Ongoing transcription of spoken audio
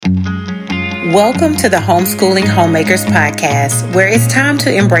Welcome to the Homeschooling Homemakers Podcast, where it's time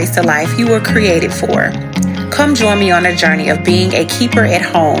to embrace the life you were created for. Come join me on a journey of being a keeper at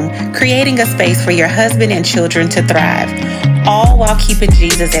home, creating a space for your husband and children to thrive, all while keeping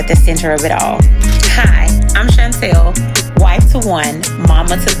Jesus at the center of it all. Hi, I'm Chantel, wife to one,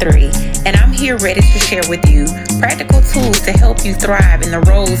 mama to three, and I'm here ready to share with you practical tools to help you thrive in the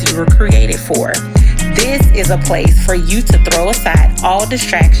roles you were created for. This is a place for you to throw aside all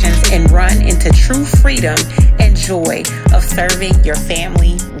distractions and run into true freedom and joy of serving your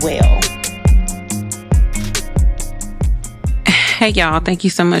family well. Hey y'all, thank you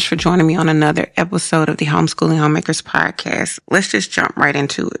so much for joining me on another episode of the Homeschooling Homemakers Podcast. Let's just jump right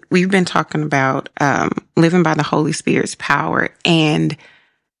into it. We've been talking about living by the Holy Spirit's power, and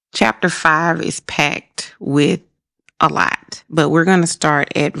chapter 5 is packed with a lot, but we're going to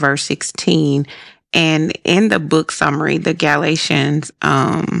start at verse 16. And in the book summary, the Galatians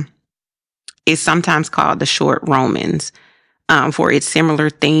is sometimes called the short Romans for its similar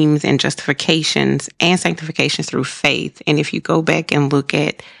themes and justifications and sanctifications through faith. And if you go back and look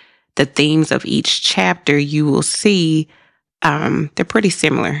at the themes of each chapter, you will see they're pretty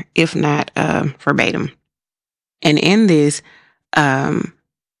similar, if not verbatim. And in this, a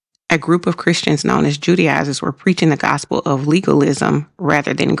group of Christians known as Judaizers were preaching the gospel of legalism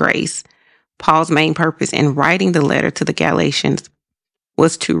rather than grace. Paul's main purpose in writing the letter to the Galatians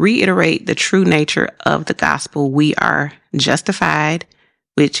was to reiterate the true nature of the gospel. We are justified,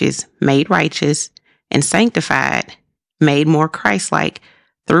 which is made righteous, and sanctified, made more Christ-like,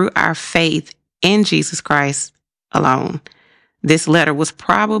 through our faith in Jesus Christ alone. This letter was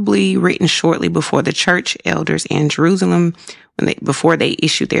probably written shortly before the church elders in Jerusalem, before they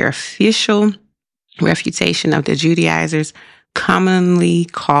issued their official refutation of the Judaizers, commonly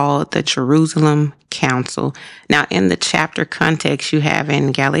called the Jerusalem Council. Now, in the chapter context you have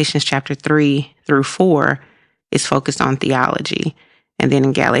in Galatians chapter 3 through 4 is focused on theology. And then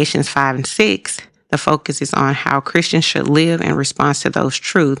in Galatians 5 and 6, the focus is on how Christians should live in response to those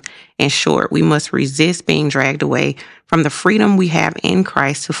truths. In short, we must resist being dragged away from the freedom we have in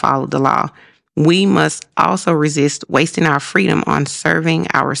Christ to follow the law. We must also resist wasting our freedom on serving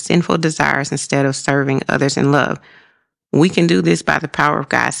our sinful desires instead of serving others in love. We can do this by the power of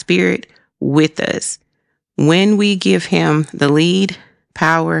God's Spirit with us. When we give Him the lead,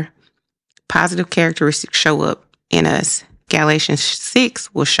 power, positive characteristics show up in us. Galatians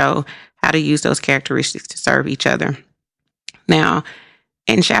 6 will show how to use those characteristics to serve each other. Now,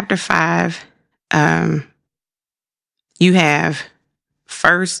 in chapter 5, you have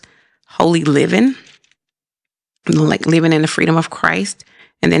first holy living, like living in the freedom of Christ.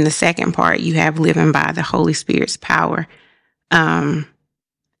 And then the second part, you have living by the Holy Spirit's power.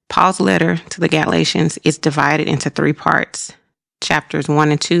 Paul's letter to the Galatians is divided into 3 parts. Chapters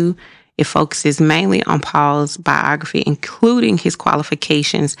 1 and 2, it focuses mainly on Paul's biography, including his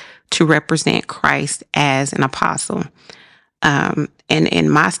qualifications to represent Christ as an apostle. And in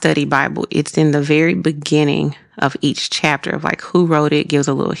my study Bible, it's in the very beginning of each chapter of like who wrote it, gives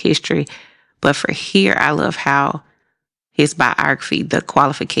a little history. But for here, I love how his biography, the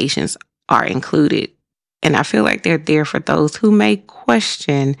qualifications are included. And I feel like they're there for those who may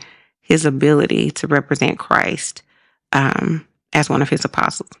question his ability to represent Christ as one of his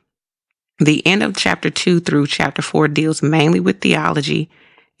apostles. The end of chapter 2 through chapter 4 deals mainly with theology,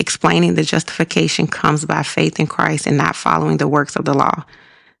 explaining the justification comes by faith in Christ and not following the works of the law.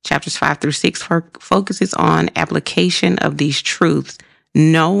 Chapters 5 through 6 focuses on application of these truths,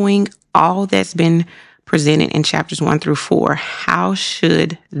 knowing all that's been presented in chapters 1 through 4. How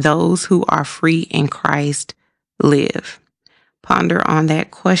should those who are free in Christ live? Ponder on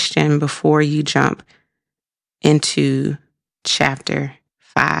that question before you jump into chapter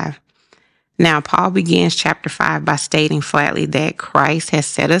 5. Now, Paul begins chapter 5 by stating flatly that Christ has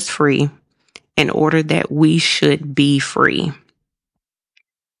set us free in order that we should be free.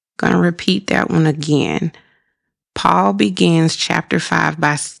 Going to repeat that one again. Paul begins chapter 5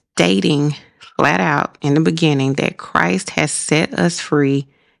 by stating flat out in the beginning that Christ has set us free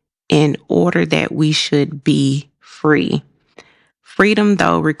in order that we should be free. Freedom,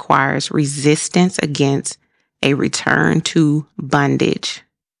 though, requires resistance against a return to bondage.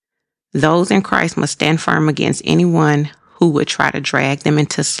 Those in Christ must stand firm against anyone who would try to drag them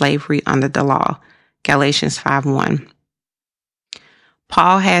into slavery under the law. Galatians 5:1.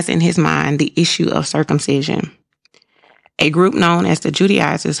 Paul has in his mind the issue of circumcision. A group known as the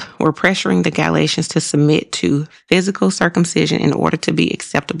Judaizers were pressuring the Galatians to submit to physical circumcision in order to be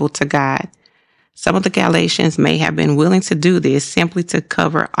acceptable to God. Some of the Galatians may have been willing to do this simply to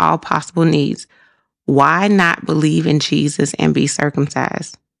cover all possible needs. Why not believe in Jesus and be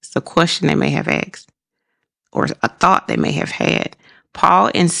circumcised? It's a question they may have asked or a thought they may have had. Paul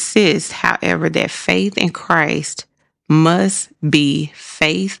insists, however, that faith in Christ must be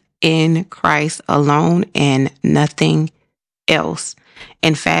faith in Christ alone and nothing else.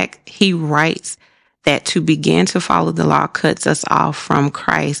 In fact, he writes that to begin to follow the law cuts us off from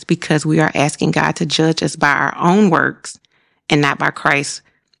Christ because we are asking God to judge us by our own works and not by Christ.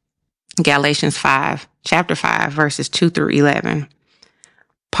 Galatians 5, chapter 5, verses 2 through 11.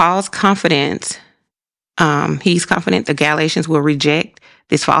 Paul's confidence, he's confident the Galatians will reject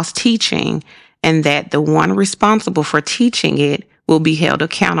this false teaching and that the one responsible for teaching it will be held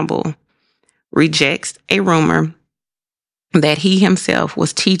accountable. Rejects a rumor that he himself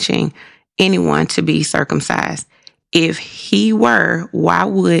was teaching anyone to be circumcised. If he were, why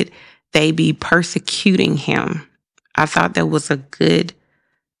would they be persecuting him? I thought that was a good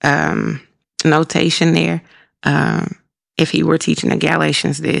notation there. If he were teaching the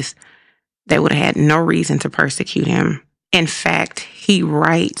Galatians this, they would have had no reason to persecute him. In fact, he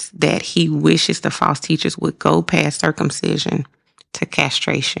writes that he wishes the false teachers would go past circumcision to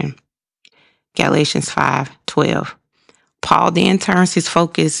castration. Galatians 5:12. Paul then turns his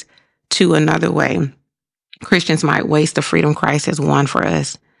focus to another way. Christians might waste the freedom Christ has won for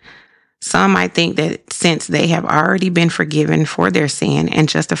us. Some might think that since they have already been forgiven for their sin and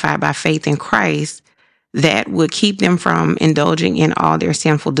justified by faith in Christ, that would keep them from indulging in all their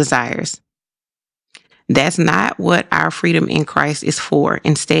sinful desires. That's not what our freedom in Christ is for.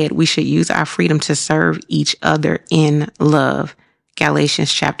 Instead, we should use our freedom to serve each other in love.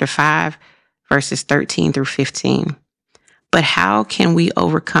 Galatians chapter 5, verses 13 through 15. But how can we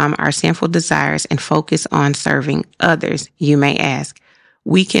overcome our sinful desires and focus on serving others, you may ask?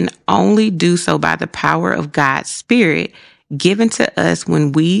 We can only do so by the power of God's Spirit given to us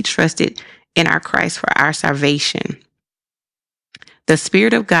when we trusted in our Christ for our salvation. The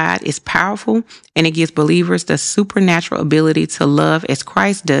Spirit of God is powerful, and it gives believers the supernatural ability to love as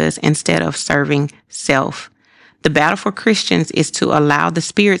Christ does instead of serving self. The battle for Christians is to allow the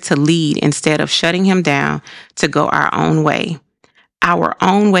Spirit to lead instead of shutting him down to go our own way. Our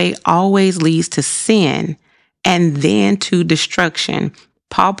own way always leads to sin and then to destruction.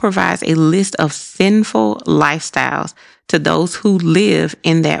 Paul provides a list of sinful lifestyles to those who live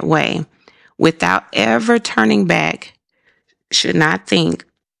in that way without ever turning back. Should not think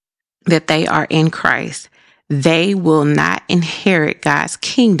that they are in Christ. They will not inherit God's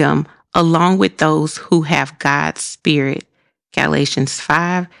kingdom along with those who have God's Spirit. Galatians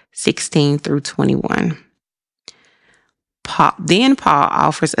 5:16 through 21. Paul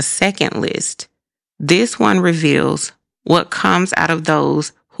offers a second list. This one reveals what comes out of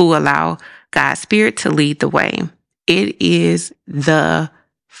those who allow God's Spirit to lead the way. It is the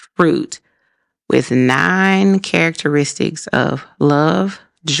fruit with 9 characteristics of love,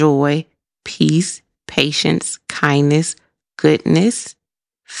 joy, peace, patience, kindness, goodness,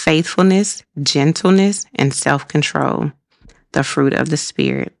 faithfulness, gentleness, and self-control, the fruit of the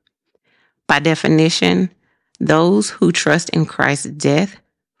Spirit. By definition, those who trust in Christ's death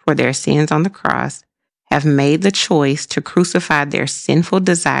for their sins on the cross have made the choice to crucify their sinful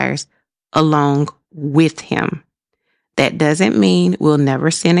desires along with him. That doesn't mean we'll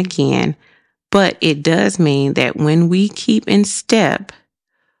never sin again, but it does mean that when we keep in step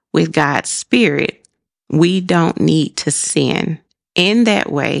with God's Spirit, we don't need to sin. In that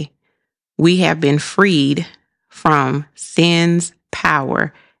way, we have been freed from sin's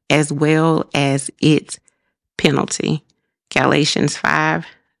power as well as its penalty. Galatians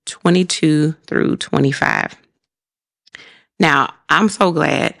 5:22 through 25. Now, I'm so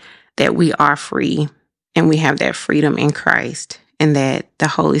glad that we are free and we have that freedom in Christ and that the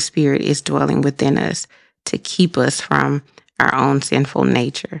Holy Spirit is dwelling within us to keep us from our own sinful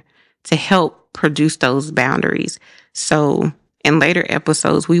nature, to help produce those boundaries. So in later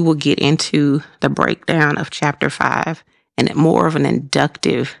episodes, we will get into the breakdown of chapter 5 and more of an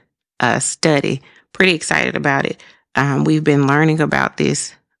inductive study. Pretty excited about it. We've been learning about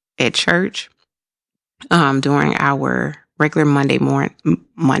this at church during our regular Monday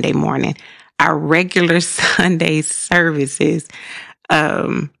morning, our regular Sunday services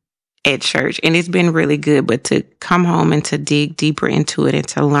at church. And it's been really good, but to come home and to dig deeper into it and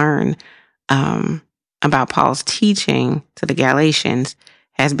to learn about Paul's teaching to the Galatians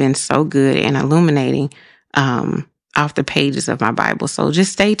has been so good and illuminating off the pages of my Bible. So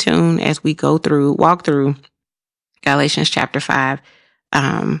just stay tuned as we walk through Galatians chapter 5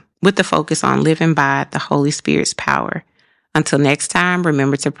 with the focus on living by the Holy Spirit's power. Until next time,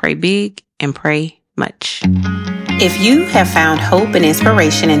 remember to pray big and pray much. If you have found hope and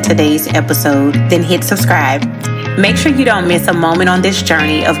inspiration in today's episode, then hit subscribe. Make sure you don't miss a moment on this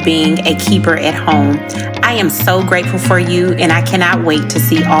journey of being a keeper at home. I am so grateful for you, and I cannot wait to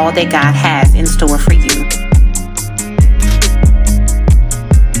see all that God has in store for you.